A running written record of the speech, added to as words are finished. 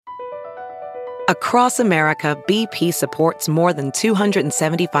Across America, BP supports more than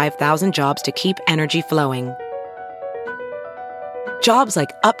 275,000 jobs to keep energy flowing. Jobs like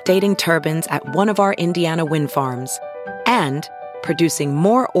updating turbines at one of our Indiana wind farms and producing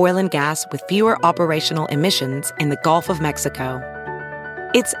more oil and gas with fewer operational emissions in the Gulf of Mexico.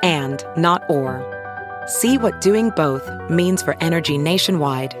 It's and, not or. See what doing both means for energy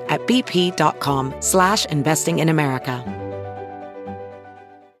nationwide at bp.com/investing in America.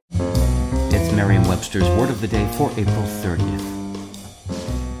 It's Merriam-Webster's Word of the Day for April 30th.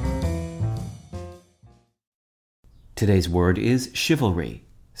 Today's word is chivalry,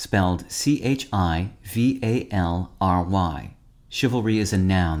 spelled chivalry. Chivalry is a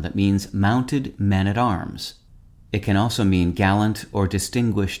noun that means mounted men-at-arms. It can also mean gallant or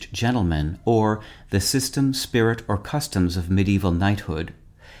distinguished gentleman, or the system, spirit, or customs of medieval knighthood.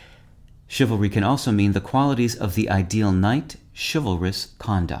 Chivalry can also mean the qualities of the ideal knight, chivalrous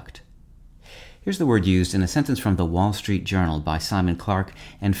conduct. Here's the word used in a sentence from the Wall Street Journal by Simon Clark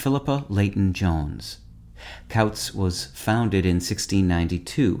and Phillipa Leighton-Jones. Coutts was founded in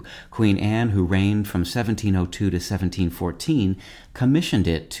 1692. Queen Anne, who reigned from 1702 to 1714, commissioned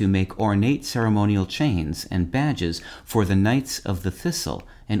it to make ornate ceremonial chains and badges for the Knights of the Thistle,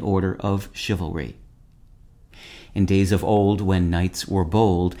 an order of chivalry. In days of old, when knights were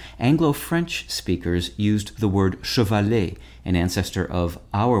bold, Anglo-French speakers used the word chevalier, an ancestor of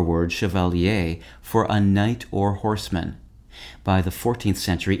our word chevalier, for a knight or horseman. By the 14th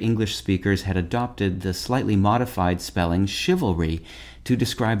century, English speakers had adopted the slightly modified spelling chivalry to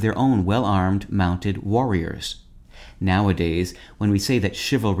describe their own well-armed, mounted warriors. Nowadays, when we say that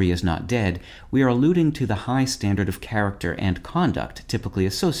chivalry is not dead, we are alluding to the high standard of character and conduct typically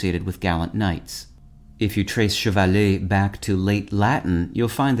associated with gallant knights. If you trace chevalier back to late Latin, you'll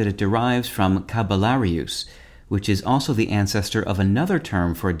find that it derives from caballarius, which is also the ancestor of another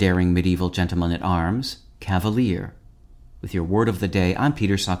term for a daring medieval gentleman-at-arms, cavalier. With your Word of the Day, I'm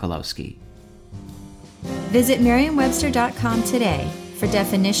Peter Sokolowski. Visit Merriam-Webster.com today for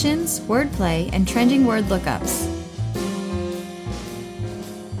definitions, wordplay, and trending word lookups.